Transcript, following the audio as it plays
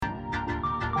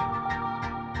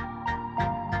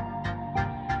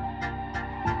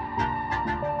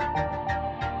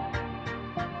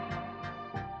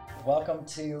welcome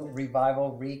to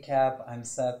Revival Recap. I'm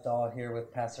Seth Dahl here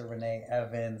with Pastor Renee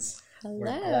Evans. Hello. We're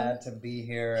glad to be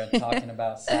here and talking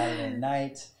about Saturday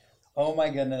night. Oh my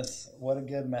goodness, what a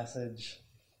good message.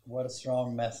 What a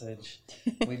strong message.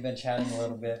 We've been chatting a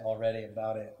little bit already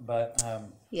about it, but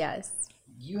yes,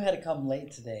 you had to come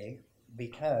late today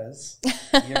because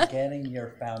you're getting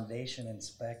your foundation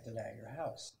inspected at your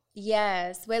house.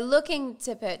 Yes, we're looking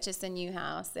to purchase a new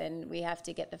house and we have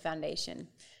to get the foundation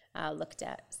looked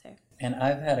at. And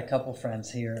I've had a couple friends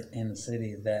here in the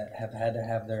city that have had to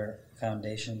have their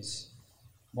foundations.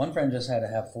 One friend just had to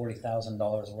have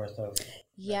 $40,000 worth of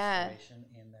restoration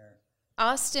in their.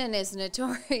 Austin is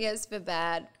notorious for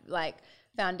bad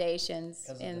foundations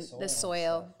in the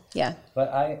soil. Yeah.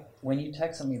 But when you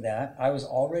texted me that, I was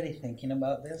already thinking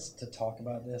about this to talk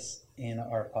about this in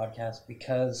our podcast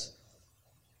because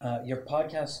your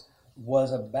podcast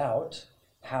was about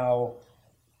how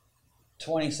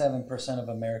 27% of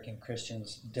American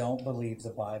Christians don't believe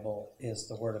the Bible is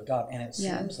the Word of God. And it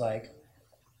seems like,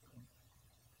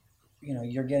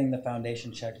 you're getting the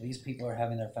foundation checked. These people are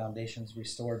having their foundations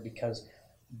restored because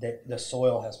the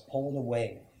soil has pulled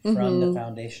away from the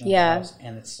foundation of the house,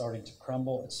 and it's starting to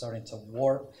crumble. It's starting to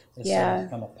warp. It's starting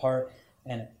to come apart.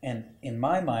 And in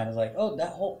my mind, it's like, the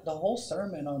whole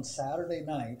sermon on Saturday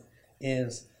night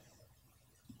is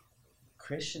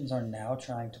Christians are now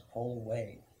trying to pull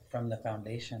away from the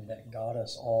foundation that got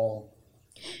us all.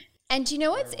 And do you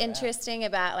know what's interesting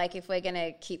about, if we're going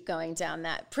to keep going down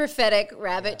that prophetic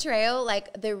rabbit trail,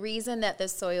 the reason that the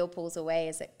soil pulls away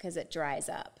is because it dries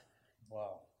up.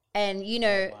 Wow. And,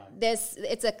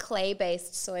 it's a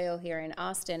clay-based soil here in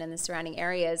Austin and the surrounding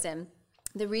areas. And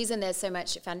the reason there's so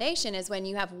much foundation is when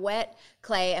you have wet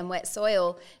clay and wet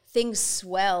soil, things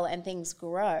swell and things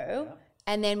grow. Yeah.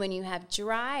 And then when you have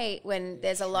dry, when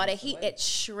there's a lot of heat, it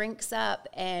shrinks up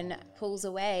and pulls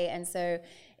away. And so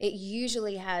it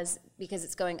usually has, because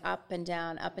it's going up and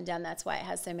down, that's why it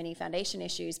has so many foundation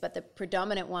issues. But the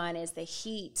predominant one is the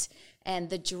heat, and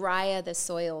the drier the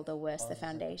soil, the worse the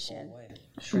foundation.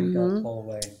 Shrink up, pull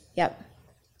away. Yep.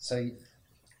 So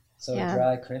a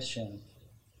dry Christian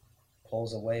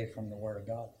pulls away from the Word of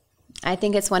God. I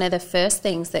think it's one of the first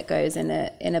things that goes in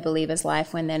a believer's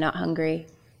life when they're not hungry.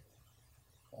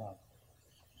 Wow.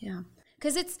 Yeah.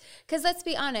 Because let's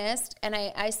be honest, and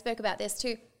I spoke about this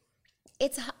too,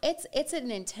 it's an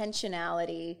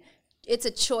intentionality. It's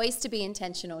a choice to be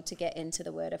intentional to get into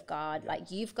the Word of God.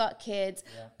 You've got kids,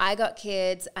 I got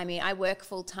kids. I mean, I work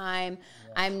full time.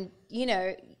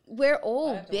 Yeah. We're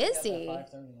all busy. I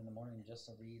have to wake up at 5:30 in the morning just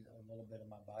to read a little bit of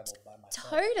my Bible by myself.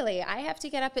 Totally. I have to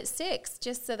get up at 6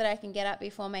 just so that I can get up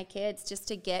before my kids, just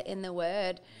to get in the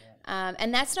Word. Yeah.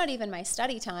 And that's not even my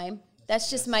study time. That's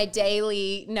just my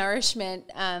daily nourishment.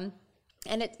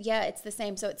 And it's the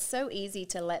same. So it's so easy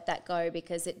to let that go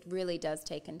because it really does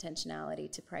take intentionality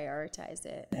to prioritize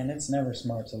it. And it's never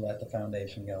smart to let the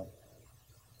foundation go.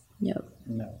 Yep.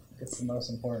 No, it's the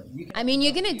most important.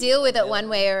 You're going to deal with it one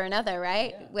way or another,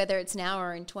 right? Yeah. Whether it's now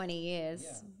or in 20 years,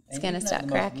 it's going to start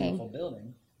cracking. Most beautiful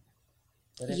building,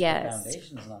 but if the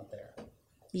foundation is not there,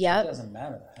 it doesn't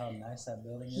matter how nice that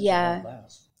building is. Yeah, it won't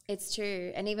last. It's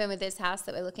true. And even with this house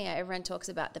that we're looking at, everyone talks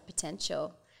about the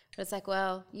potential, but it's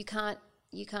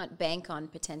you can't bank on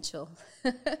potential.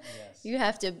 Yes. You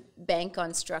have to bank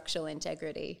on structural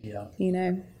integrity. Yeah.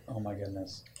 Oh my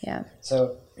goodness. Yeah.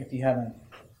 So if you haven't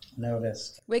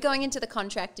noticed, we're going into the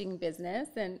contracting business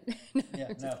and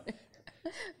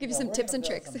give you some tips and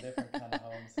tricks. Some different kind of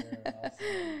homes here and also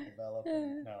develop.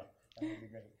 That would be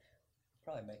great.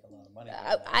 Probably make a lot of money.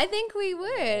 I think we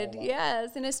would.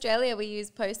 Yes. In Australia, we use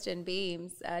post and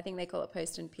beams. I think they call it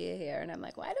post and pier here. And I'm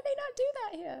like, why do they not do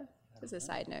that here? As a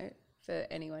side note for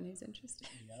anyone who's interested.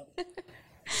 Yep.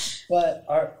 But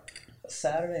our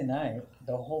Saturday night,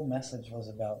 the whole message was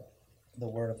about the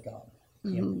Word of God,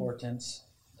 the importance,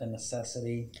 the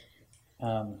necessity.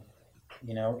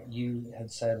 You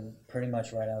had said pretty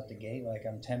much right out the gate,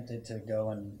 I'm tempted to go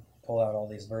and pull out all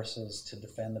these verses to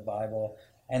defend the Bible.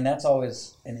 And that's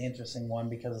always an interesting one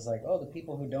because it's the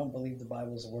people who don't believe the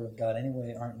Bible is the Word of God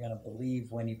anyway aren't going to believe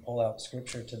when you pull out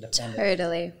Scripture to defend it.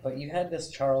 Totally. But you had this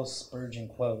Charles Spurgeon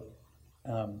quote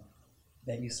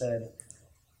that you said.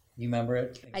 You remember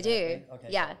it? Exactly? I do. Okay.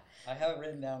 Yeah. I have it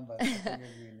written down, but I figured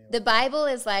you knew. The Bible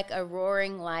is like a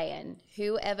roaring lion.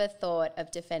 Who ever thought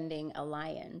of defending a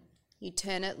lion? You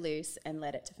turn it loose and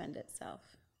let it defend itself.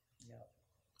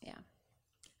 Yeah.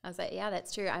 I was like,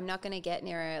 that's true. I'm not going to get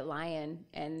near a lion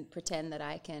and pretend that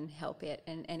I can help it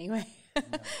in any way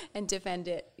and defend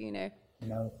it,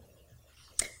 No.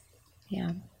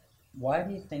 Yeah. Why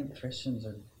do you think Christians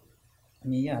are,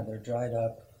 they're dried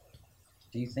up.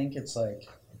 Do you think it's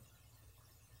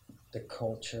the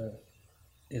culture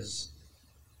is,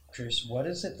 what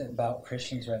is it about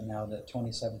Christians right now that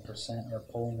 27% are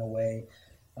pulling away,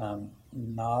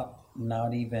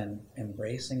 not even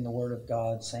embracing the Word of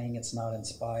God, saying it's not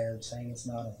inspired, saying it's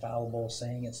not infallible,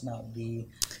 saying it's not the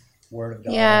Word of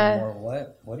God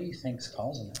anymore? What do you think's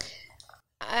causing it?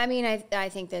 I mean, I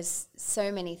think there's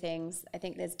so many things. I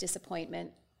think there's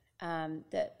disappointment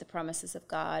that the promises of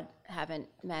God haven't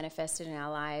manifested in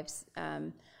our lives.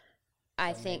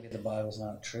 I think maybe the Bible's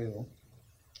not true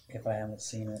if I haven't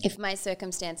seen it. If my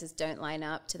circumstances don't line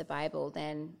up to the Bible,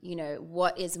 then,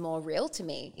 what is more real to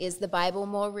me? Is the Bible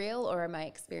more real, or are my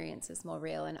experiences more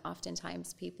real? And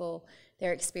oftentimes people,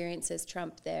 their experiences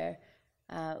trump their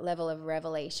level of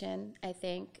revelation, I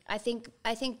think. I think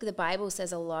the Bible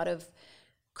says a lot of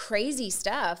crazy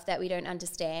stuff that we don't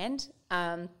understand,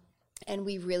 and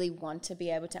we really want to be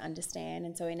able to understand.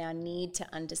 And so in our need to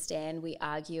understand, we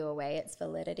argue away its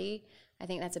validity. I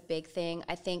think that's a big thing.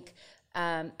 I think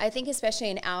especially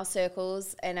in our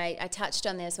circles, and I touched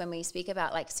on this when we speak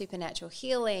about like supernatural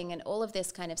healing and all of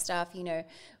this kind of stuff,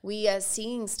 we are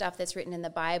seeing stuff that's written in the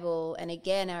Bible, and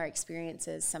again, our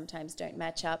experiences sometimes don't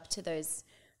match up to those,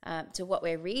 to what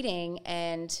we're reading,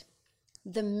 and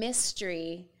the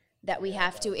mystery that we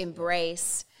have to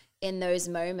embrace in those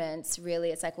moments,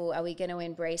 really, it's like, well, are we going to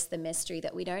embrace the mystery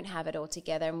that we don't have it all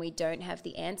together and we don't have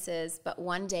the answers, but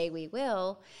one day we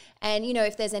will? And,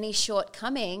 if there's any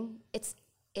shortcoming,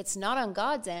 it's not on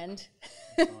God's end,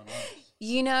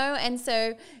 and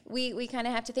so we kind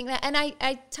of have to think that. And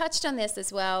I touched on this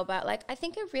as well, but like, I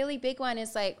think a really big one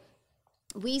is like,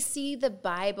 we see the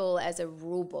Bible as a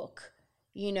rule book,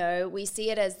 we see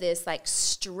it as this like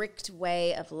strict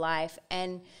way of life,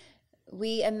 and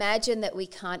we imagine that we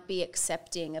can't be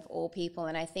accepting of all people.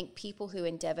 And I think people who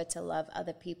endeavor to love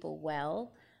other people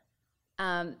well,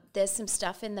 there's some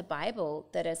stuff in the Bible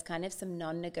that is kind of some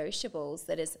non-negotiables,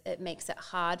 it makes it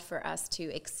hard for us to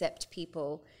accept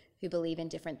people who believe in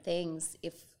different things.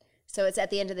 So it's at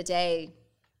the end of the day,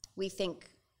 we think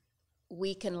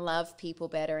we can love people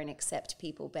better and accept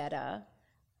people better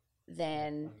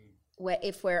than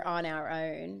if we're on our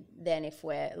own, than if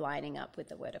we're lining up with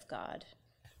the Word of God.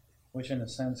 Which in a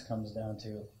sense comes down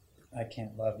to, I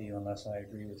can't love you unless I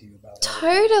agree with you about it.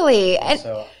 Totally. And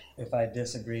so if I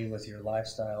disagree with your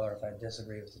lifestyle, or if I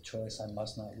disagree with the choice, I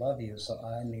must not love you. So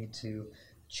I need to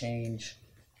change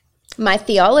my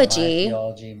theology,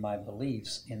 my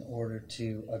beliefs, in order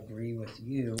to agree with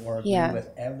you, or agree with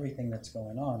everything that's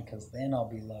going on, because then I'll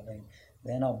be loving,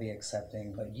 then I'll be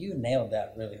accepting. But you nailed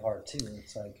that really hard too.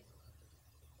 It's like,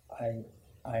 I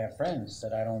have friends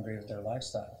that I don't agree with their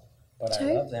lifestyle, but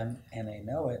I love them, and they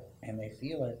know it, and they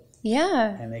feel it.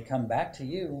 Yeah. And they come back to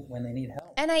you when they need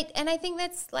help. And I think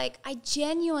that's like, I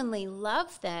genuinely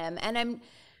love them, and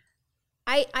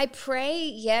I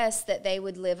pray, yes, that they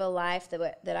would live a life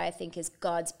that I think is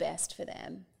God's best for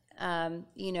them.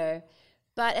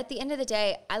 But at the end of the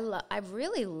day, I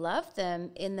really love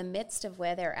them in the midst of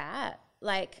where they're at.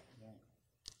 Like,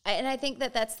 and I think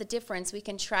that's the difference. We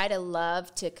can try to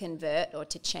love to convert or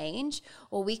to change,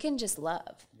 or we can just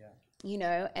love.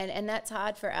 And that's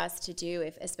hard for us to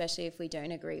do, especially if we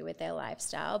don't agree with their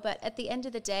lifestyle. But at the end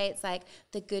of the day, it's like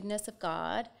the goodness of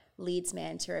God leads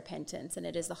man to repentance, and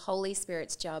it is the Holy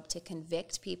Spirit's job to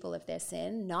convict people of their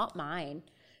sin, not mine.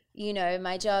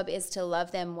 My job is to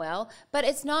love them well, but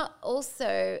it's not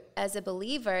also, as a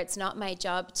believer, it's not my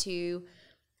job to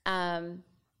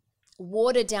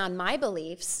water down my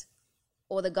beliefs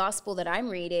or the gospel that I'm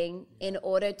reading in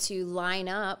order to line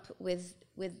up with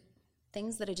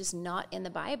things that are just not in the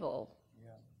Bible.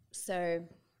 Yeah. So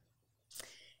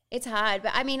it's hard.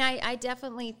 But I mean, I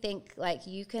definitely think like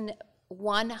you can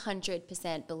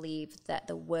 100% believe that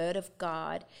the Word of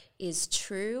God is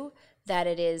true, that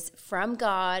it is from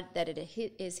God, that it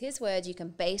is His Word. You can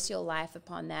base your life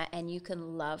upon that, and you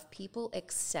can love people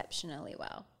exceptionally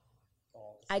well.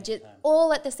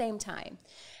 All at the same time.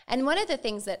 And one of the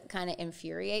things that kind of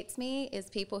infuriates me is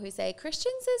people who say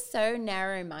Christians are so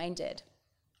narrow-minded.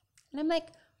 And I'm like,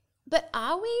 but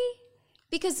are we?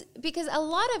 Because a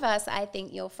lot of us, I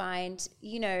think you'll find,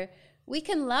 we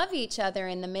can love each other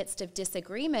in the midst of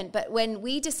disagreement, but when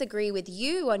we disagree with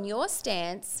you on your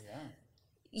stance,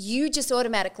 you just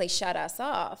automatically shut us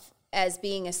off as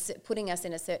being putting us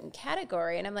in a certain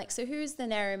category. And I'm like, so who's the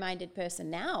narrow-minded person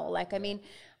now? Like, I mean,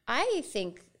 I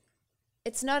think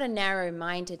it's not a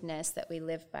narrow-mindedness that we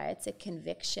live by; it's a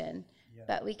conviction. Yeah.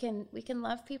 But we can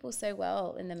love people so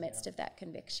well in the midst of that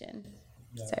conviction.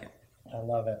 Yeah. So I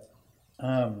love it.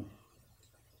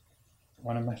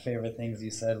 One of my favorite things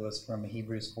you said was from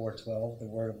Hebrews 4:12. The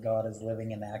Word of God is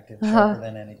living and active, sharper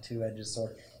than any two-edged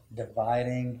sword,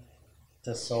 dividing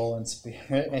to soul and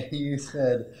spirit, and you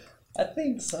said, I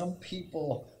think some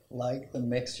people like the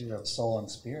mixture of soul and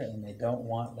spirit, and they don't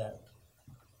want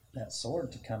that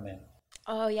sword to come in.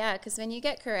 Oh, yeah, because when you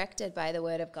get corrected by the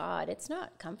word of God, it's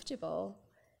not comfortable.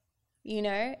 You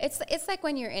know, it's like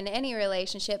when you're in any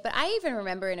relationship, but I even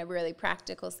remember in a really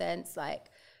practical sense, like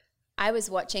I was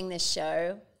watching this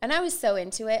show and I was so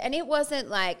into it, and it wasn't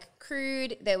like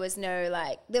crude. There was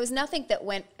nothing that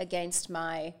went against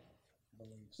my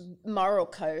moral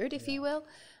code, if you will.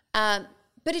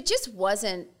 But it just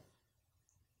wasn't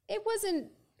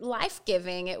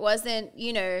life-giving. It wasn't,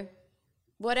 you know,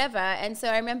 whatever. And so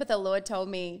I remember the Lord told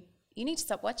me, you need to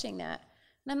stop watching that.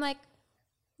 And I'm like,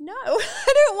 no,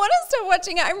 I don't want to stop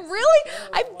watching it.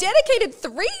 I've dedicated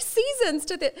 3 seasons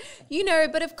to the, you know,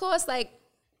 but of course, like,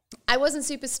 I wasn't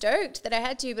super stoked that I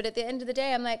had to, but at the end of the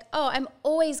day, I'm like, oh, I'm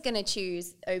always going to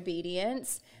choose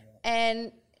obedience.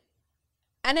 And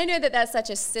I know that that's such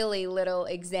a silly little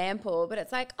example, but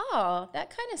it's like, oh,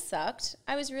 that kind of sucked.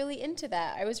 I was really into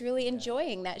that. I was really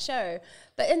enjoying that show.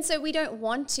 And so we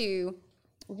want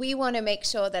to make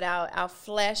sure that our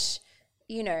flesh,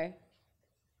 you know,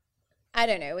 I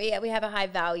don't know, we have a high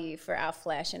value for our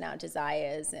flesh and our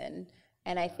desires, and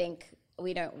I think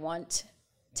we don't want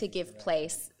to give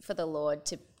place for the Lord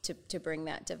to bring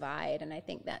that divide, and I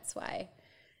think that's why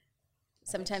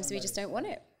sometimes we just don't want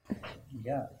it.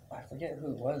 Yeah, I forget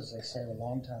who it was. They said a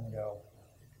long time ago,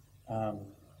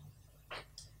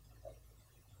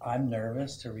 I'm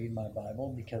nervous to read my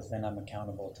Bible because then I'm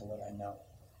accountable to what I know.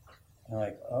 And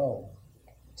like, oh,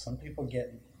 some people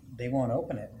they won't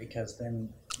open it because then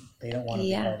they don't want to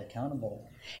be held accountable.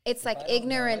 It's like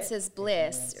ignorance is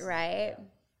bliss, right? Yeah.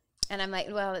 And I'm like,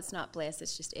 well, it's not bliss,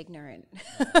 it's just ignorant.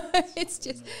 It's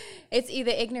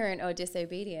either ignorant or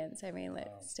disobedience. I mean,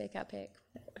 let's take our pick.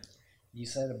 You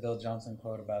said a Bill Johnson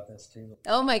quote about this too.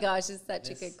 Oh my gosh, it's such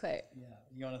a good quote. Yeah,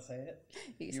 you want to say it?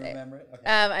 You remember it? Okay.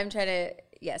 I'm trying to.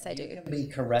 Yes, I do. You can be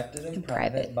corrected in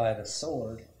private by the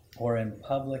sword, or in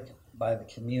public by the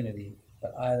community.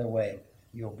 But either way,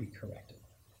 you'll be corrected.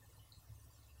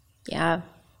 Yeah.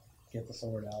 Get the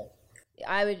sword out.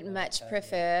 I would much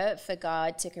prefer for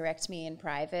God to correct me in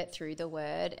private through the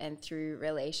word and through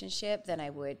relationship than I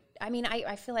would. I mean,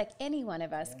 I feel like any one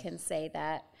of us can say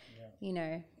that. You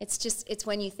know, it's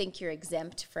when you think you're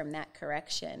exempt from that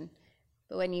correction,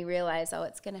 but when you realize, oh,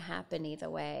 it's going to happen either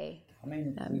way. I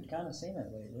mean, we've kind of seen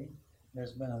it lately.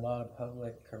 There's been a lot of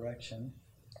public correction.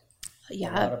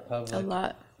 Yeah, a lot of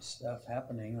public stuff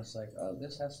happening. It's like, oh,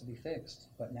 this has to be fixed,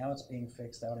 but now it's being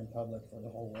fixed out in public for the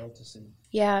whole world to see.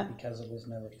 Yeah, because it was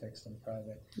never fixed in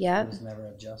private. Yeah, it was never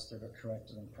adjusted or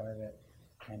corrected in private,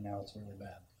 and now it's really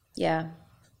bad. Yeah,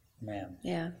 man.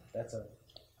 Yeah, that's a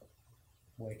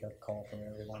wake-up call for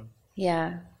everyone.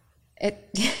 Yeah,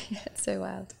 it's so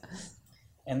wild.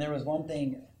 And there was one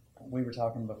thing we were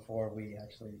talking before we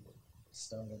actually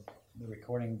started the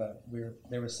recording, but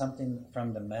there was something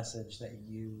from the message that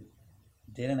you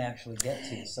didn't actually get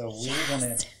to. So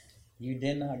you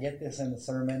did not get this in the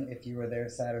sermon if you were there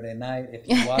Saturday night. If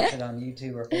you watch it on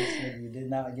YouTube or Facebook, you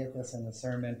did not get this in the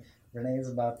sermon. Renee's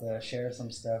about to share some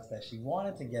stuff that she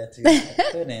wanted to get to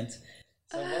but couldn't.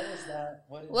 So what was that?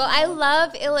 Well, I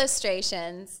love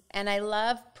illustrations and I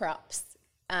love props.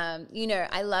 You know,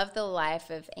 I love the life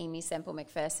of Aimee Semple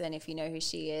McPherson. If you know who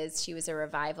she is, she was a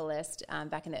revivalist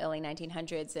back in the early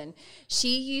 1900s, and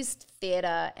she used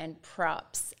theater and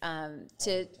props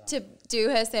to do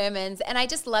her sermons. And I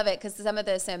just love it because some of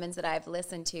the sermons that I've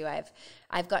listened to,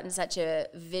 I've gotten such a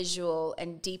visual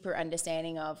and deeper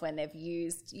understanding of when they've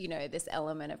used, you know, this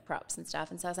element of props and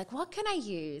stuff. And so I was like, what can I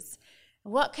use?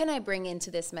 What can I bring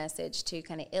into this message to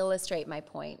kind of illustrate my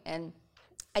point? And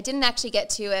I didn't actually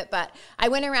get to it, but I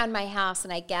went around my house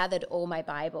and I gathered all my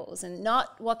Bibles, and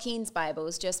not Joaquin's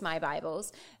Bibles, just my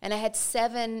Bibles. And I had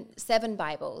seven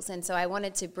Bibles, and so I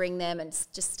wanted to bring them and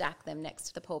just stack them next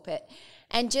to the pulpit.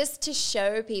 And just to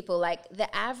show people, like,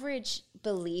 the average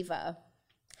believer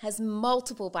has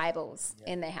multiple Bibles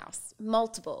in their house,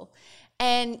 multiple.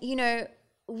 And, you know,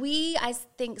 I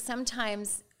think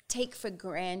sometimes take for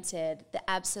granted the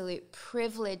absolute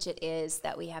privilege it is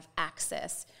that we have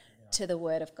access to the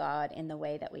Word of God in the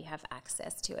way that we have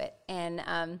access to it.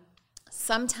 And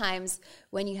sometimes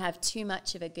when you have too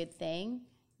much of a good thing,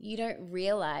 you don't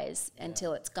realize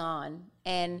until it's gone.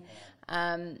 And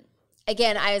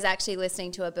again, I was actually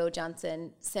listening to a Bill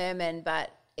Johnson sermon,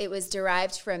 but it was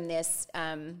derived from this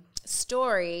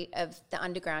story of the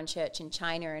underground church in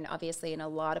China. And obviously in a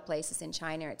lot of places in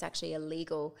China, it's actually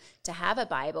illegal to have a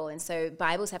Bible. And so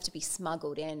Bibles have to be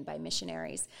smuggled in by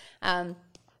missionaries.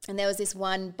 And there was this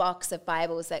one box of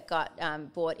Bibles that got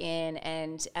brought in,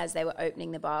 and as they were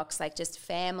opening the box, like just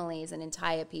families and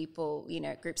entire people, you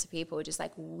know, groups of people were just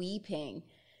like weeping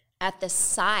at the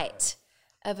sight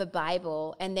of a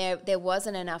Bible, and there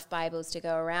wasn't enough Bibles to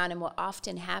go around. And what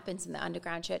often happens in the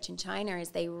underground church in China is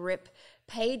they rip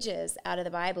pages out of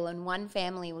the Bible, and one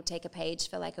family will take a page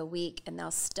for like a week, and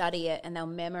they'll study it, and they'll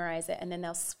memorize it, and then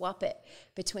they'll swap it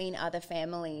between other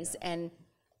families, and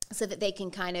so that they can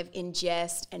kind of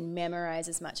ingest and memorize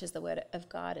as much as the Word of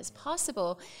God as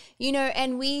possible, you know.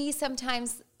 And we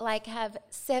sometimes like have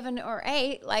 7 or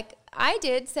 8, like I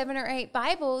did, 7 or 8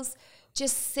 Bibles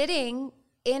just sitting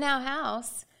in our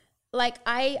house. Like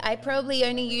I probably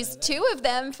only used 2 of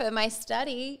them for my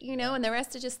study, you know, and the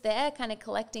rest are just there kind of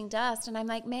collecting dust. And I'm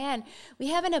like, man, we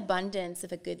have an abundance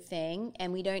of a good thing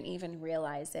and we don't even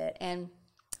realize it. And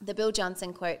the Bill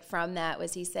Johnson quote from that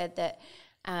was, he said that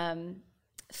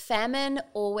famine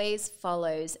always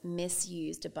follows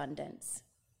misused abundance.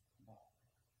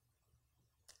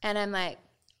 And I'm like,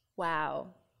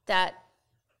 wow,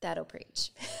 that'll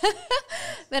preach.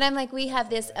 But I'm like, we have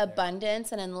this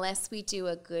abundance, and unless we do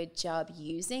a good job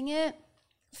using it,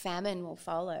 famine will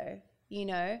follow, you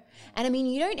know? And I mean,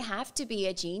 you don't have to be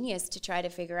a genius to try to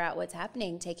figure out what's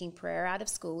happening. Taking prayer out of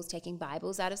schools, taking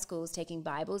Bibles out of schools, taking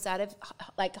Bibles out of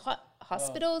like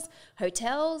hospitals,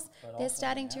 hotels, they're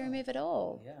starting to remove it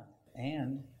all. Yeah,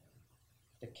 and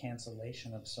the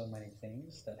cancellation of so many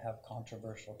things that have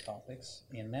controversial topics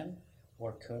in them,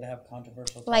 or could have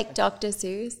controversial topics. Like Dr.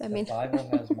 Seuss. The Bible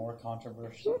has more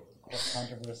controversy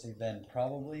than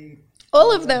probably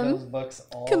all of them those books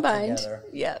all combined. Together.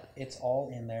 Yeah, it's all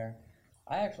in there.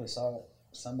 I actually saw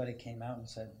somebody came out and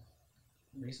said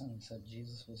recently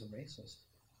Jesus was a racist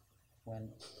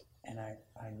and I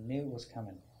knew it was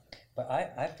coming. But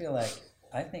I feel like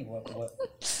I think what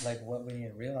we need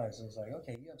to realize is like,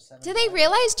 okay, you have 7. Do they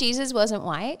realize Jesus wasn't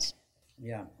white?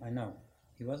 Yeah, I know.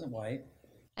 He wasn't white.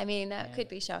 I mean, that could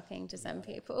be shocking to some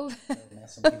people.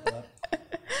 Mess some people up.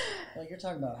 Well, you're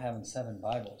talking about having 7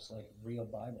 Bibles, like real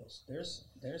Bibles. There's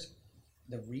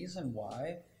the reason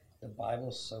why the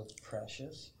Bible's so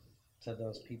precious to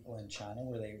those people in China,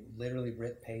 where they literally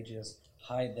rip pages,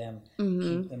 hide them,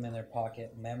 keep them in their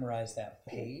pocket, memorize that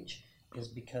page, is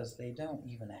because they don't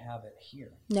even have it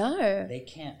here. No. They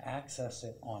can't access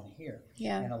it on here.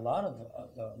 Yeah. And a lot of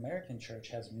the American church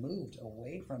has moved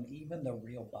away from even the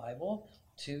real Bible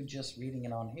to just reading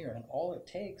it on here. And all it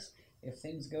takes, if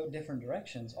things go different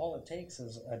directions, all it takes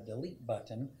is a delete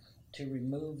button to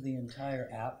remove the entire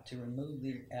app, to remove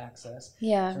the access,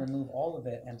 to remove all of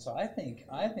it. And so I think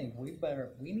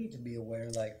we need to be aware,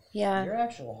 like, your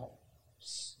actual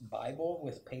Bible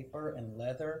with paper and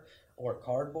leather or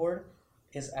cardboard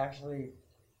is actually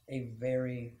a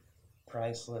very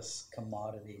priceless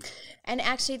commodity. And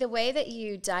actually, the way that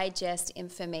you digest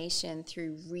information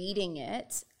through reading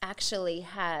it actually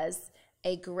has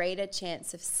a greater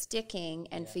chance of sticking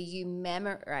and for you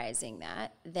memorizing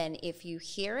that than if you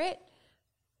hear it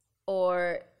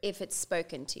or if it's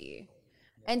spoken to you.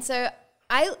 And so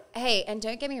and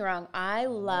don't get me wrong, I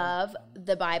love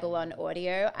the Bible on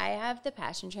audio. I have the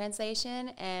Passion Translation,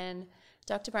 and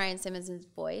Dr. Brian Simmons'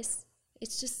 voice,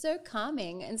 it's just so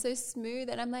calming and so smooth,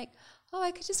 and I'm like, oh,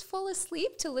 I could just fall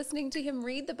asleep to listening to him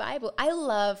read the Bible. I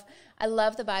love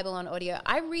the Bible on audio.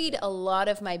 I read a lot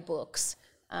of my books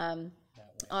on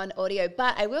audio,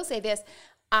 but I will say this,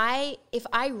 if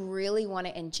I really want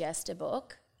to ingest a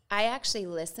book, I actually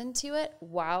listen to it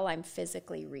while I'm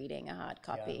physically reading a hard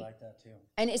copy. Yeah, I like that too.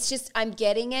 And it's just, I'm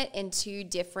getting it in 2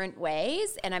 different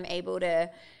ways, and I'm able to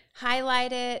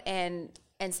highlight it, and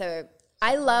so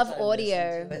I love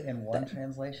audio. Listen to it in one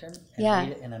translation and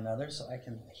read it in another, so I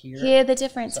can hear the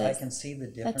differences. So I can see the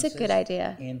differences. That's a good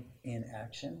idea. In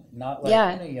action, not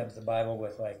like you have the Bible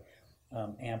with like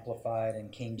Amplified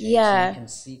and King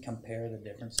James. So you can compare the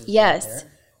differences. Yes. Right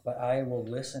there. But I will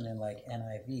listen in like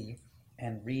NIV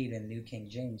and read in New King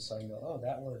James, so I can go, oh,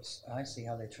 that word's, I see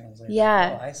how they translate it.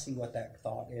 Oh, I see what that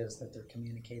thought is that they're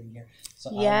communicating here.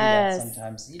 So I do that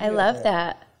sometimes. I love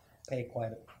that. Pay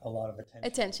quite a lot of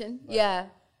attention. Yeah.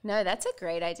 No, that's a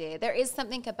great idea. There is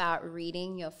something about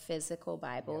reading your physical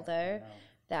Bible, though,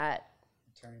 that...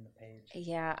 Turning the page.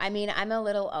 Yeah. I mean, I'm a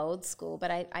little old school,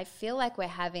 but I feel like we're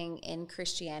having in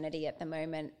Christianity at the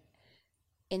moment,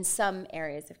 in some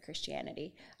areas of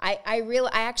Christianity, I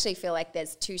actually feel like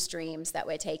there's 2 streams that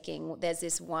we're taking. There's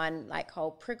this one like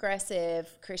whole progressive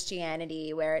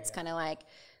Christianity where it's kind of like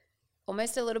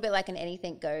almost a little bit like an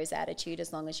anything goes attitude,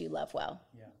 as long as you love well.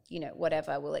 Yeah. You know,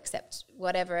 whatever, we'll accept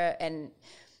whatever.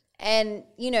 And,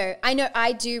 you know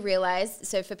I do realize,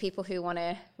 so for people who want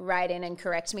to write in and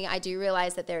correct me, I do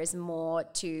realize that there is more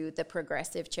to the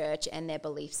progressive church and their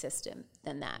belief system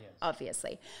than that, yes.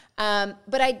 Obviously.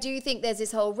 But I do think there's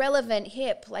this whole relevant,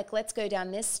 hip, like, let's go down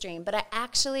this stream. But I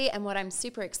actually, and what I'm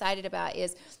super excited about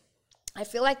is I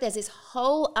feel like there's this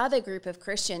whole other group of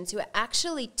Christians who are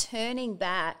actually turning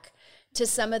back to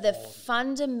some of the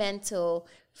fundamental,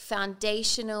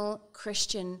 foundational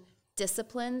Christian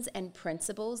disciplines and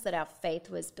principles that our faith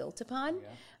was built upon.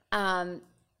 Yeah.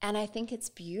 And I think it's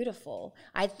beautiful.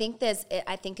 I think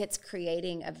it's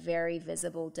creating a very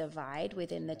visible divide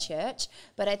within the church,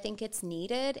 but I think it's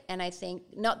needed. And I think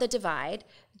not the divide,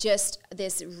 just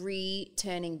this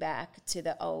returning back to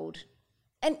the old.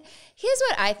 And here's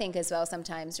what I think as well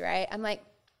sometimes, right? I'm like,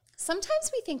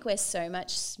 sometimes we think we're so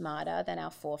much smarter than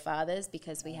our forefathers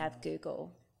because we have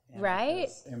Google, right?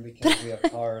 Because we have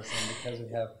cars, and because we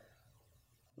have...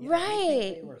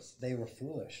 Right. They were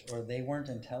foolish, or they weren't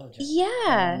intelligent.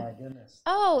 Yeah. Oh my goodness.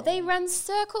 Oh, they run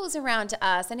circles around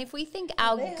us, and if we think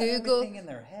our they Google, have everything in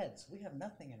their heads, we have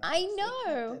nothing in our I heads.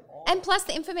 know. And plus,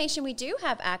 the information we do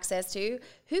have access to,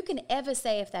 who can ever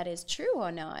say if that is true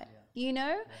or not? Yeah. You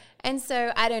know? Yeah. And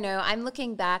so I don't know. I'm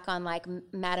looking back on like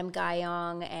Madame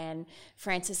Guyon and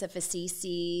Francis of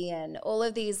Assisi and all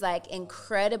of these like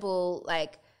incredible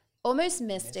like. Almost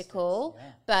mystical,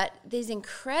 yeah. But these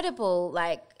incredible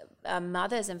like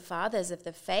mothers and fathers of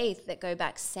the faith that go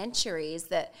back centuries,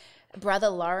 that Brother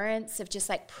Lawrence of just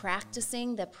like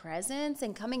practicing the presence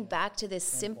and coming back to this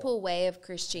simple way of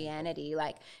Christianity.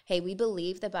 Like, hey, we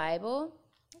believe the Bible,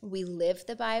 we live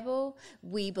the Bible,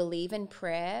 we believe in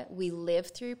prayer, we live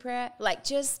through prayer, like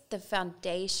just the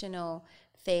foundational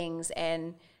things.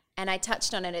 And I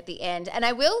touched on it at the end. And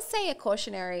I will say a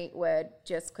cautionary word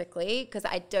just quickly, because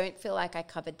I don't feel like I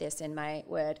covered this in my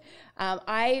word.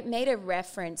 I made a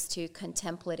reference to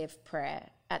contemplative prayer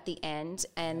at the end.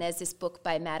 And there's this book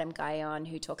by Madame Guyon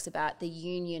who talks about the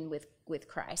union with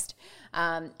Christ.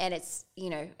 And it's,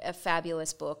 a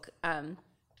fabulous book. And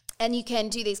you can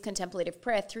do these contemplative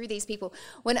prayer through these people.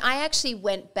 When I actually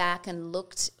went back and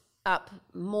looked up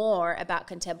more about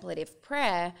contemplative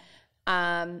prayer,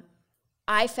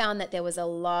 I found that there was a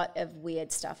lot of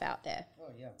weird stuff out there.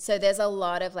 Oh, yeah. So there's a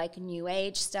lot of like new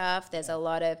age stuff. There's a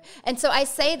lot of, and so I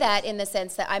say that in the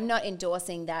sense that I'm not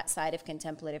endorsing that side of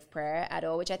contemplative prayer at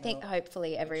all, which I think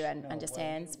hopefully everyone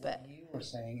understands. What you were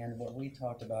saying and what we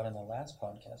talked about in the last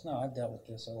podcast, I've dealt with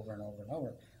this over and over and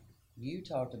over. You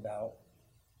talked about,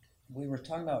 we were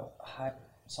talking about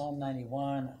Psalm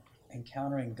 91,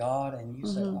 encountering God, and you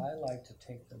said, I like to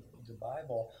take the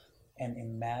Bible and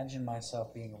imagine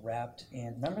myself being wrapped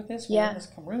in. Remember this? We're in this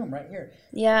room right here.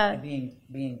 Yeah. And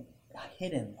being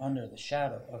hidden under the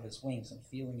shadow of His wings and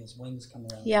feeling His wings come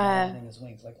around. Yeah. Imagining His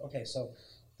wings. Like, okay, so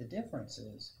the difference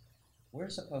is we're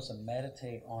supposed to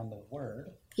meditate on the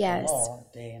Word, the law,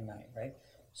 day and night, right?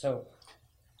 So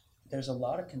there's a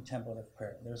lot of contemplative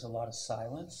prayer. There's a lot of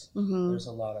silence. There's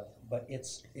a lot of, but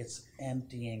it's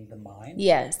emptying the mind.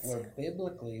 Yes. Where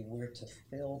biblically we're to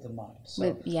fill the mind.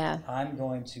 So I'm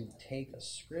going to take a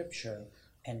scripture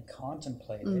and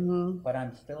contemplate it, but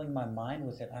I'm filling my mind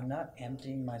with it. I'm not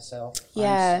emptying myself.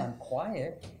 I'm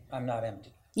quiet. I'm not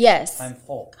empty. Yes. I'm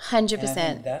full. 100%.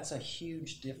 And that's a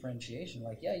huge differentiation.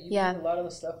 Like, you do a lot of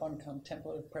the stuff on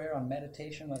contemplative prayer, on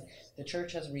meditation. Like, the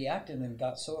church has reacted and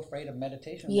got so afraid of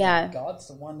meditation. Yeah. Like, God's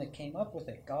the one that came up with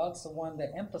it. God's the one that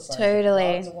emphasized it.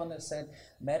 God's the one that said,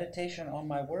 meditation on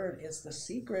my word is the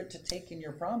secret to taking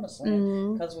your promised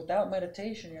land. Because without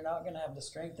meditation, you're not going to have the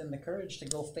strength and the courage to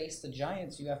go face the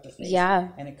giants you have to face. Yeah.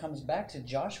 And it comes back to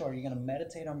Joshua. Are you going to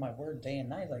meditate on my word day and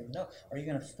night? Like, no. Are you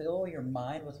going to fill your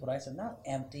mind with what I said? Not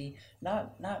empty,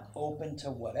 not open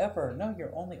to whatever. No,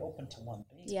 you're only open to one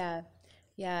thing. Yeah.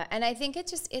 And I think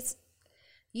it's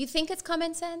you think it's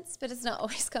common sense, but it's not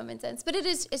always common sense. But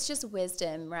it's just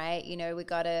wisdom, right?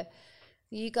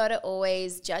 You gotta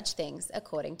always judge things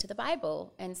according to the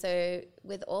Bible. And so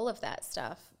with all of that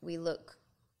stuff, we look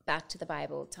back to the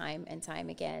Bible time and time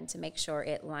again to make sure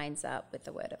it lines up with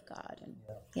the Word of God.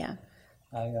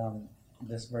 And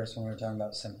this verse, when we were talking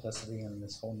about simplicity and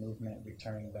this whole movement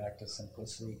returning back to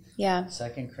simplicity,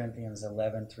 2 Corinthians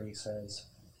 11:3 says,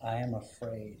 I am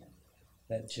afraid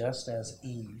that just as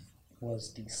Eve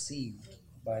was deceived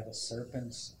by the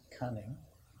serpent's cunning,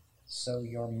 so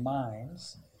your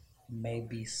minds may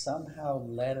be somehow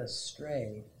led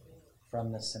astray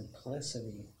from the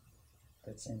simplicity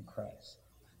that's in Christ.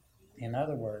 In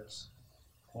other words,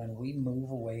 when we move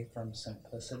away from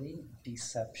simplicity,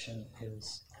 deception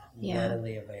is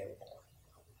readily available.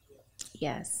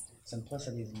 Yes.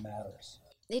 Simplicity matters.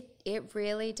 It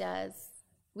really does.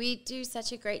 We do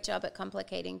such a great job at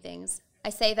complicating things. I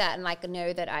say that and like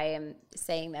know that I am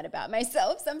saying that about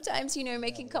myself sometimes,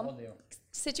 making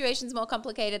situations more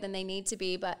complicated than they need to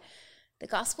be. But the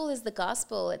gospel is the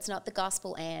gospel. It's not the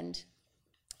gospel and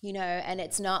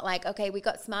it's not like, okay, we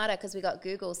got smarter because we got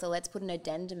Google, so let's put an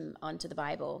addendum onto the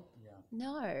Bible. Yeah.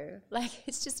 No, like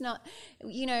it's just not,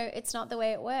 it's not the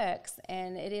way it works.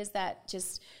 And it is that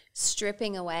just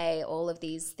stripping away all of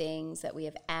these things that we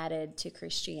have added to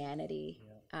Christianity.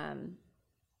 Yeah.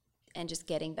 And just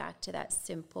getting back to that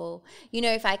simple,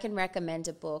 if I can recommend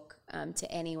a book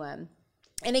to anyone.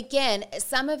 And again,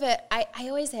 some of it, I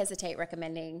always hesitate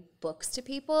recommending books to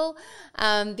people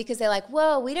because they're like,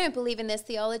 well, we don't believe in this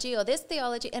theology or this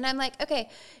theology. And I'm like, okay,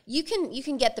 you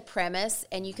can get the premise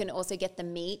and you can also get the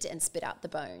meat and spit out the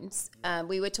bones.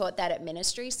 We were taught that at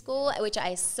ministry school, which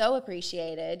I so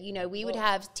appreciated. We would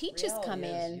have teachers come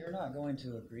in. You're not going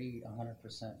to agree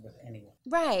 100% with anyone.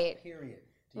 Right. Period.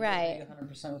 Do you agree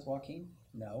 100% with Joaquin?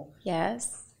 No.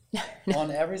 Yes. On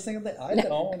every single thing. I don't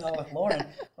know with Lauren.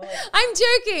 I'm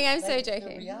joking. I'm so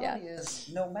joking. The reality is,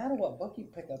 no matter what book you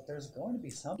pick up, there's going to be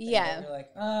something that you're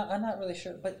like, I'm not really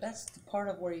sure. But that's the part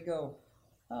of where you go,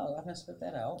 oh, I'm going to spit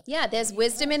that out. Yeah, there's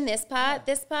wisdom in this part,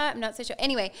 I'm not so sure.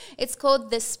 Anyway, it's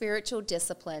called The Spiritual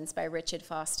Disciplines by Richard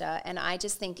Foster. And I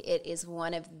just think it is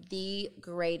one of the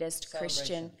greatest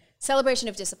Christian... Celebration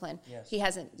of Discipline. Yes. He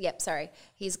hasn't... Yep, sorry.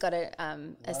 He's got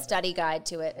a study guide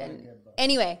to it. And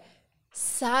anyway...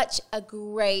 Such a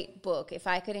great book. If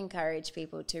I could encourage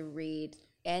people to read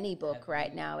any book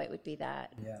right now, it would be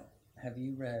that. Yeah. Have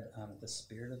you read The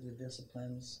Spirit of the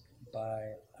Disciplines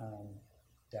by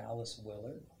Dallas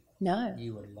Willard? No.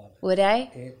 You would love it. Would I?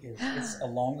 It's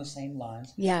along the same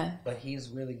lines. Yeah. But he's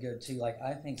really good too. Like,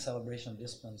 I think Celebration of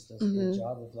Disciplines does a good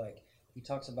job of, like, he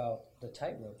talks about the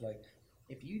tightrope. Like,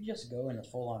 if you just go into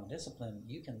full-on discipline,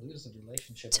 you can lose the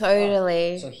relationship.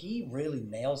 Totally. So he really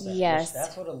nails that. Yes.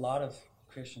 That's what a lot of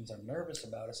Christians are nervous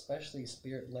about, especially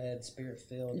spirit-led,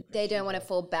 spirit-filled. They don't want to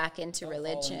fall back into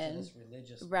religion. This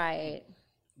religious right.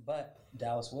 But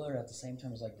Dallas Willard at the same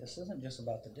time was like, this isn't just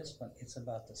about the discipline, it's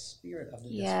about the spirit of the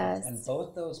yes. discipline. And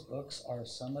both those books are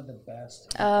some of the best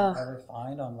you can ever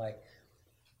find on, like,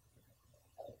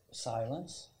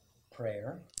 silence,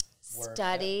 prayer,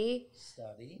 study,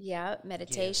 yeah,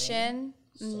 meditation,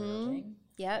 giving, serving.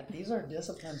 Yep. Like, these are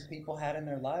disciplines people had in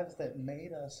their lives that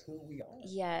made us who we are.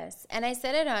 Yes. And I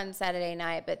said it on Saturday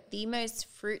night, but the most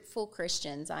fruitful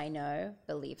Christians I know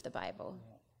believe the Bible.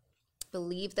 Yeah.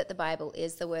 Believe that the Bible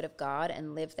is the Word of God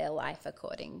and live their life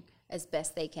according as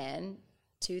best they can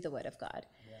to the Word of God.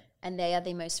 Yeah. And they are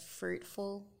the most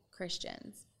fruitful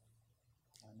Christians.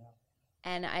 I know.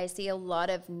 And I see a lot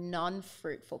of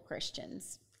non-fruitful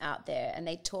Christians out there, and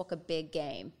they talk a big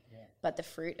game, but the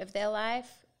fruit of their life,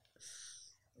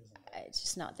 it's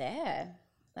just not there.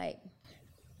 Like,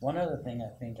 one other thing I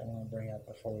think I want to bring up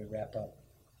before we wrap up.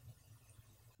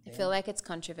 I feel like it's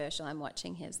controversial. I'm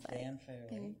watching his Dan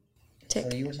Fairley. So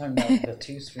you were talking about the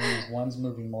two streams. One's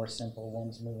moving more simple.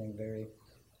 One's moving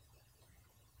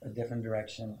a different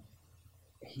direction.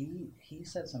 He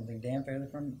said something. Dan Fairley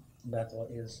from Bethel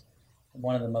is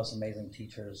one of the most amazing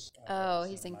teachers.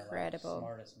 He's incredible.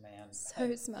 Smartest man.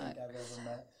 So smart. I've ever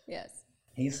met. Yes.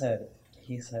 He said,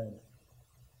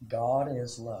 God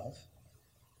is love.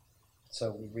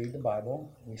 So we read the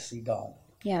Bible, we see God.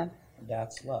 Yeah.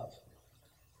 That's love.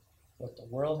 What the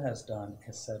world has done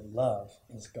is said love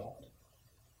is God.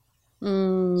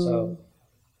 So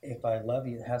if I love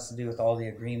you, it has to do with all the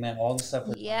agreement, all the stuff.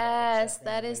 Yes,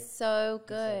 that is so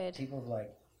good. People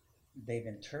they've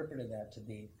interpreted that to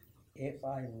be, if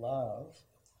I love,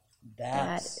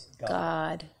 that's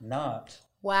God. Not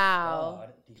wow.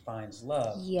 God defines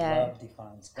love. Yeah. Love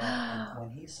defines God. And when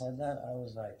he said that, I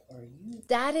was like, are you?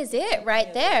 That is it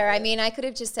right there. I mean, I could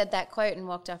have just said that quote and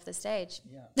walked off the stage.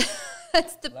 Yeah.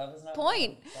 That's the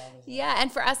point. Yeah, and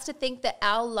for us to think that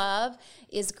our love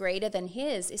is greater than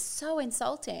his is so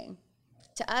insulting.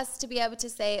 To us to be able to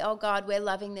say, oh God, we're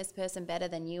loving this person better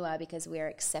than you are because we're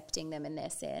accepting them in their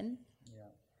sin. Yeah.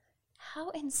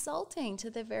 How insulting to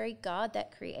the very God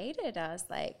that created us.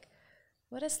 Like,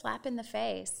 what a slap in the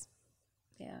face.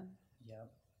 Yeah. Yeah.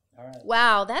 All right.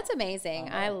 Wow, that's amazing.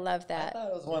 I love that. I thought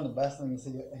it was one of the best things.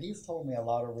 He's told me a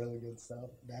lot of really good stuff.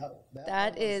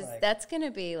 That's going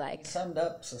to be like... He summed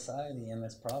up society and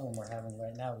this problem we're having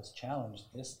right now, this challenge,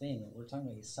 this thing that we're talking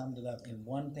about. He summed it up in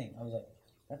one thing. I was like,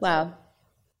 that's wow.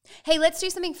 It. Hey, let's do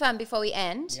something fun before we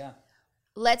end. Yeah.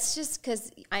 Let's just,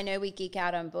 because I know we geek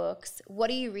out on books. What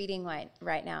are you reading right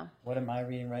now? What am I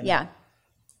reading right now?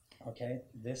 Yeah. Okay,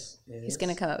 this is... He's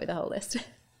going to come up with a whole list.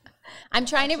 I'm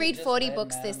trying to read 40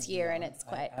 books this year, and it's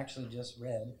quite... I actually just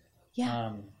read.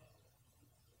 Yeah.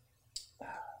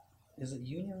 is it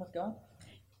Union with God?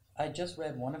 I just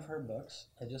read one of her books.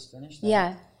 I just finished that.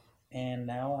 Yeah. And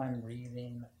now I'm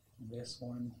reading this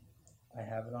one. I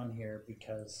have it on here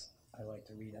because I like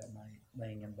to read at night,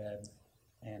 laying in bed.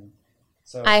 And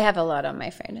so I have a lot on my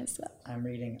phone as well. I'm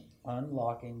reading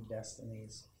Unlocking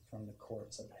Destinies from the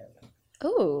Courts of Heaven.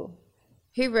 Ooh.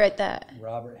 Who wrote that?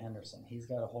 Robert Henderson. He's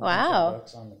got a whole Wow. bunch of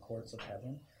books on the Courts of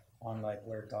Heaven, on like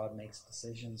where God makes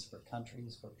decisions for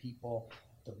countries, for people.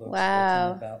 The books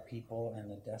written about people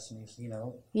and the destinies, you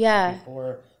know. Yeah.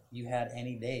 Before you had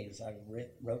any days, I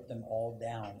wrote them all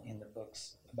down in the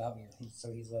books about you.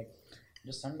 So he's like,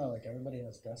 just talking about like everybody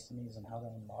has destinies and how to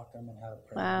unlock them and how to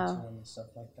pray into them and stuff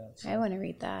like that. So I want to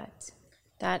read that.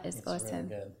 That is awesome.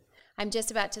 Really good. I'm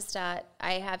just about to start.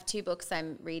 I have 2 books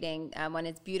I'm reading. One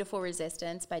is Beautiful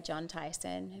Resistance by John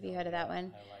Tyson. Have you heard of that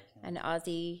one? I like him. An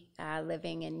Aussie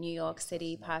living in New York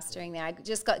City, pastoring there. I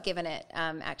just got given it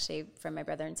actually from my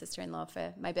brother and sister-in-law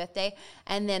for my birthday.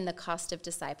 And then The Cost of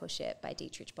Discipleship by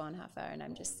Dietrich Bonhoeffer. And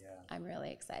I'm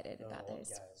really excited about those.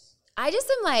 Guys. I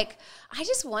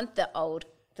just want the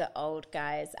old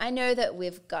guys. I know that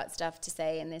we've got stuff to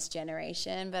say in this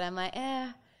generation, but I'm like,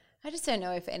 I just don't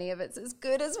know if any of it's as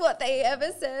good as what they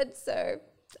ever said. So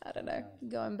I don't know.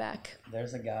 Going back.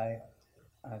 There's a guy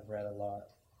I've read a lot,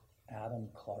 Adam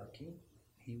Clarke.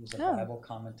 He was a Bible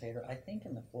commentator, I think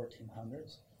in the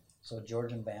 1400s. So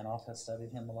Georgian Banov has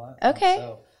studied him a lot. Okay. And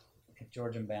so if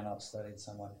Georgian Banov studied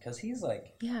someone, because he's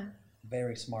like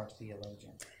very smart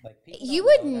theologian. Like you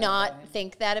would not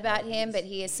think that about him, but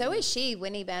he is. So is she,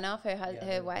 Winnie Banov,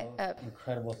 her wife.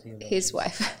 Incredible theologian. His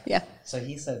wife, yeah. So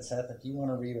he said, Seth, if you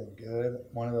want to read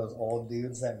one of those old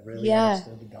dudes that really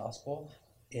understood the gospel,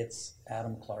 it's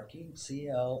Adam Clarke, Clarke.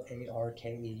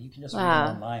 You can just read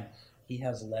him online. He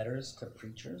has letters to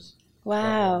preachers.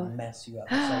 Wow. That will mess you up.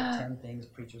 It's like 10 things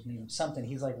preachers need. Something.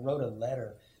 He's like wrote a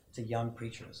letter to young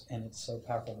preachers, and it's so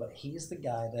powerful. But he's the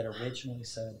guy that originally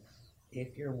said,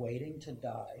 if you're waiting to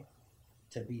die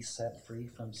to be set free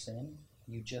from sin,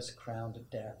 you just crowned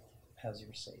death as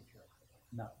your savior,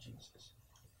 not Jesus.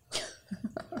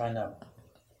 I know.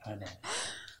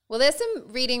 Well, there's some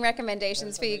reading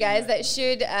recommendations for you guys that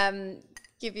should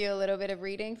give you a little bit of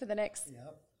reading for the next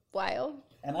while.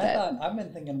 And I've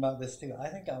been thinking about this too. I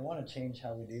think I want to change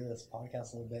how we do this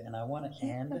podcast a little bit, and I want to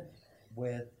end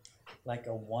with like a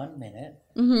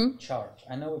 1-minute charge.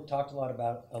 I know we've talked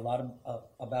about a lot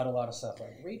of stuff,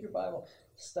 like read your Bible,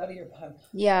 study your Bible.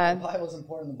 Yeah, the Bible's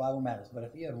important. The Bible matters. But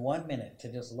if you had 1 minute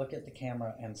to just look at the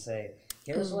camera and say,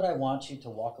 "Here's what I want you to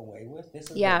walk away with. This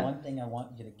is the one thing I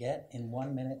want you to get in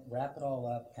 1 minute. Wrap it all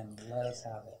up and let us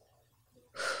have it."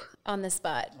 On the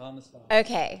spot. On the spot.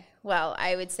 Okay. Well,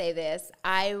 I would say this.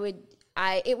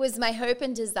 It was my hope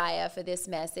and desire for this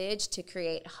message to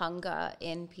create hunger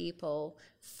in people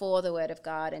for the Word of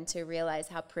God and to realize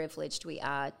how privileged we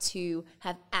are to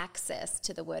have access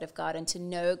to the Word of God and to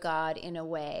know God in a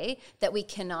way that we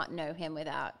cannot know Him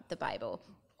without the Bible.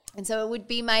 And so it would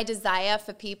be my desire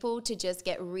for people to just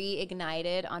get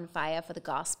reignited on fire for the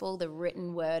gospel, the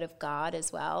written word of God as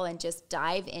well, and just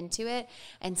dive into it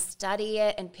and study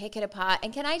it and pick it apart.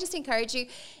 And can I just encourage you,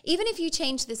 even if you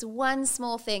change this one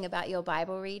small thing about your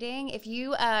Bible reading, if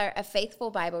you are a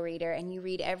faithful Bible reader and you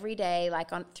read every day,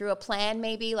 like through a plan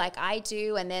maybe, like I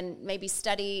do, and then maybe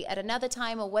study at another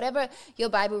time or whatever your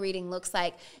Bible reading looks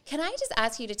like, can I just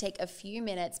ask you to take a few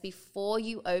minutes before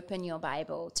you open your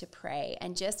Bible to pray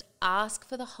and just ask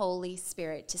for the Holy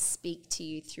Spirit to speak to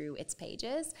you through its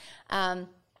pages.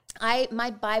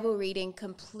 My Bible reading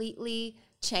completely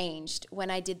changed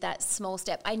when I did that small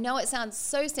step. I know it sounds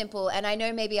so simple, and I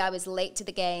know maybe I was late to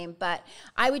the game, but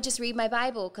I would just read my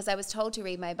Bible because I was told to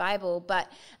read my Bible.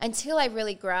 But until I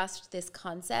really grasped this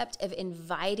concept of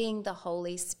inviting the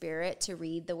Holy Spirit to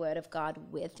read the Word of God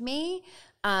with me,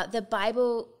 the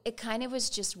Bible, it kind of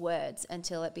was just words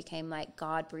until it became like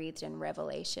God-breathed and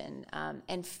revelation,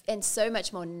 and so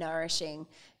much more nourishing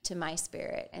to my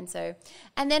spirit. And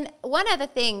then one other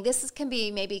thing, can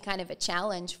be maybe kind of a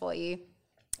challenge for you.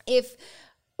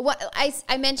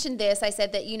 I mentioned this, I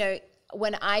said that,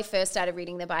 when I first started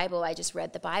reading the Bible, I just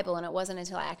read the Bible, and it wasn't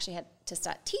until I actually had to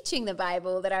start teaching the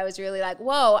Bible that I was really like,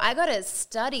 whoa, I got to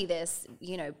study this,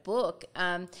 book.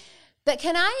 But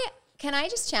can I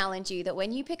just challenge you that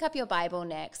when you pick up your Bible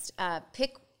next,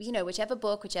 pick, whichever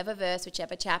book, whichever verse,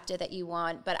 whichever chapter that you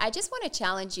want. But I just want to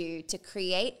challenge you to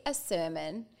create a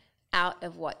sermon out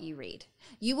of what you read.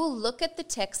 You will look at the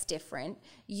text different.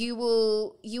 You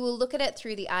will look at it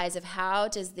through the eyes of how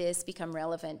does this become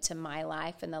relevant to my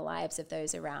life and the lives of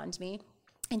those around me.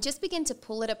 and just begin to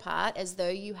pull it apart as though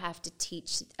you have to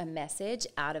teach a message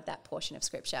out of that portion of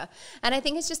scripture. And I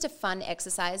think it's just a fun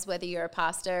exercise, whether you're a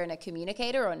pastor and a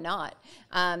communicator or not.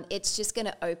 It's just going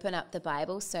to open up the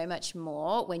Bible so much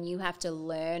more when you have to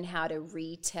learn how to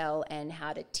retell and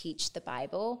how to teach the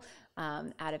Bible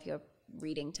out of your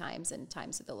reading times and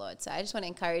times of the Lord. So I just want to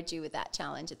encourage you with that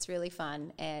challenge. It's really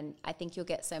fun, and I think you'll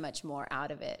get so much more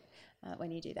out of it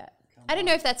when you do that. I don't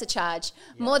know if that's a charge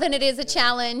more than it is a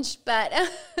challenge, but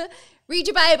read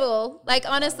your Bible. Like,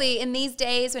 honestly, in these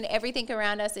days when everything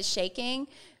around us is shaking,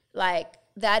 like,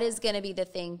 that is going to be the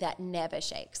thing that never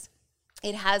shakes.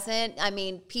 It hasn't. I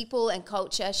mean, people and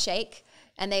culture shake,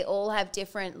 and they all have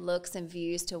different looks and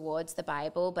views towards the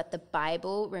Bible, but the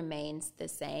Bible remains the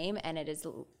same, and it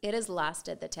has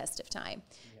lasted the test of time.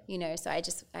 You know, so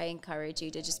I encourage you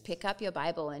to just pick up your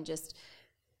Bible and just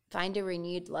find a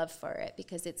renewed love for it,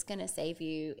 because it's going to save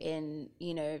you in,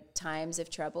 you know, times of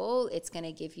trouble. It's going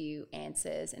to give you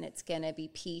answers, and it's going to be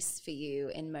peace for you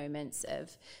in moments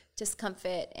of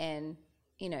discomfort. And,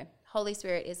 you know, Holy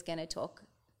Spirit is going to talk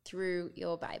through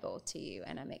your Bible to you,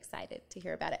 and I'm excited to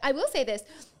hear about it. I will say this.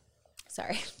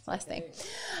 Sorry, last thing.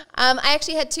 I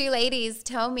actually had 2 ladies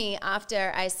tell me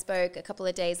after I spoke a couple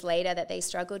of days later that they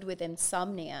struggled with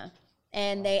insomnia.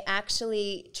 And they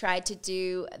actually tried to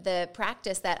do the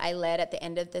practice that I led at the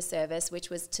end of the service, which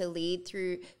was to lead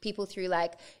people through,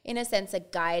 like, in a sense, a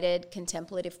guided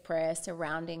contemplative prayer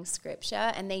surrounding scripture.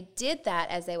 And they did that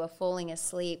as they were falling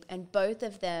asleep. And both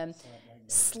of them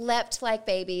slept like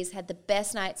babies, had the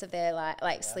best nights of their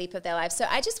sleep of their lives. So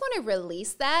I just want to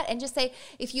release that and just say,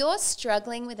 if you're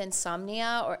struggling with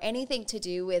insomnia or anything to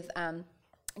do with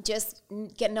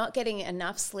not getting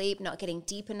enough sleep, not getting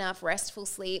deep enough, restful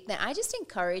sleep, then I just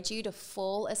encourage you to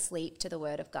fall asleep to the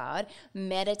Word of God,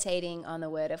 meditating on the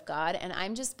Word of God. And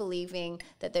I'm just believing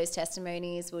that those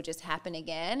testimonies will just happen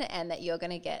again, and that you're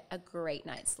going to get a great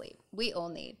night's sleep. We all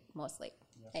need more sleep.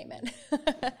 Yes. Amen.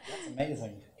 That's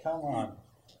amazing. Come on.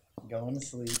 Going to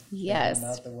sleep. Yes.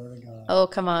 Out the Word of God. Oh,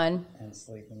 come on. And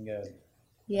sleeping good.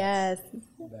 Yes.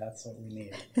 That's what we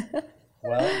need.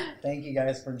 Well, thank you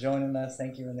guys for joining us.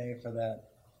 Thank you, Renee, for that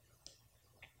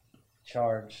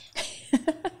challenge.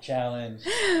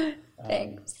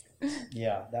 Thanks.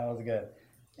 Yeah, that was good.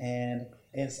 And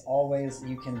as always,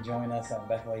 you can join us at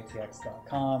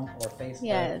BethelATX.com or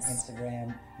Facebook,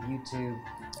 Instagram, YouTube.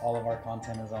 All of our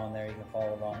content is on there. You can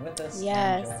follow along with us.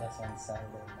 Yes. And join us on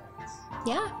Saturday nights.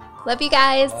 Yeah. Love you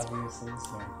guys. Love you. See you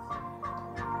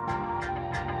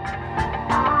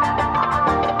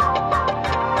soon.